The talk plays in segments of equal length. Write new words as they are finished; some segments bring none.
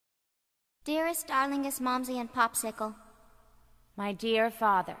Dearest, darlingest Momsy and Popsicle. My dear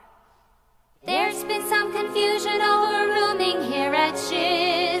father. There's been some confusion over rooming here at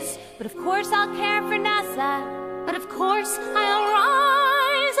Shiz. But of course I'll care for NASA. But of course I'll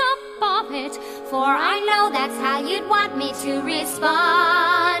rise above it, for I know that's how you'd want me to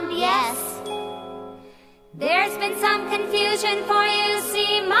respond. Yes. There's been some confusion, for you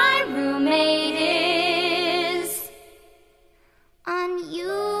see my roommate is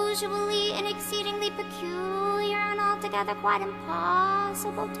unusually and exceedingly peculiar and altogether quite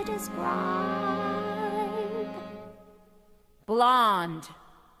impossible to describe. Blonde.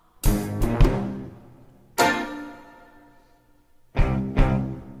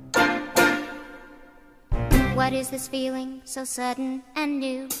 What is this feeling so sudden and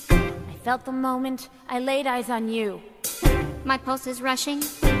new? I felt the moment I laid eyes on you. My pulse is rushing,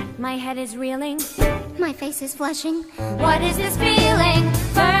 my head is reeling, my face is flushing. What is this feeling,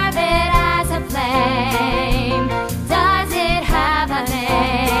 fervid as a flame? Does it have a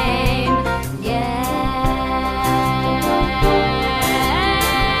name?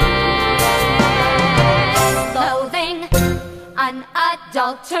 Yes. Loathing,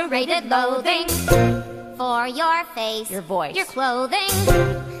 unadulterated loathing. For your face, your voice, your clothing.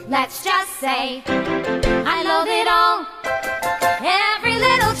 Let's just say I loathe it all. Every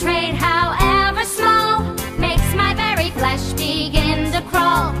little trait, however small, makes my very flesh begin to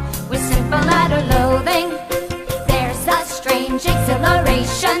crawl. With simple utter loathing, there's a strange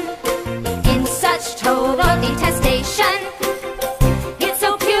exhilaration in such total detestation. It's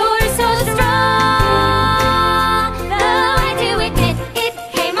so pure, so strong. Though I do admit it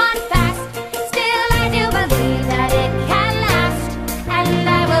came on fast, still I do believe that it can last. And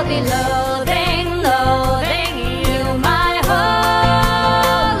I will be loathing you my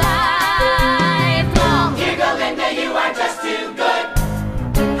whole life long. Dear Galinda, you are just too good.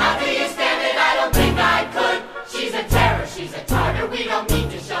 How do you stand it? I don't think I could. She's a terror, she's a tartar. We don't mean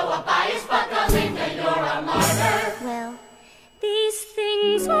to show a bias, but Galinda, you're a martyr. Well, These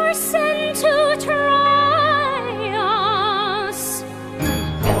things were sent to try us.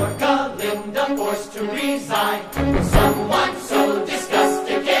 Poor Galinda forced to resign. Someone so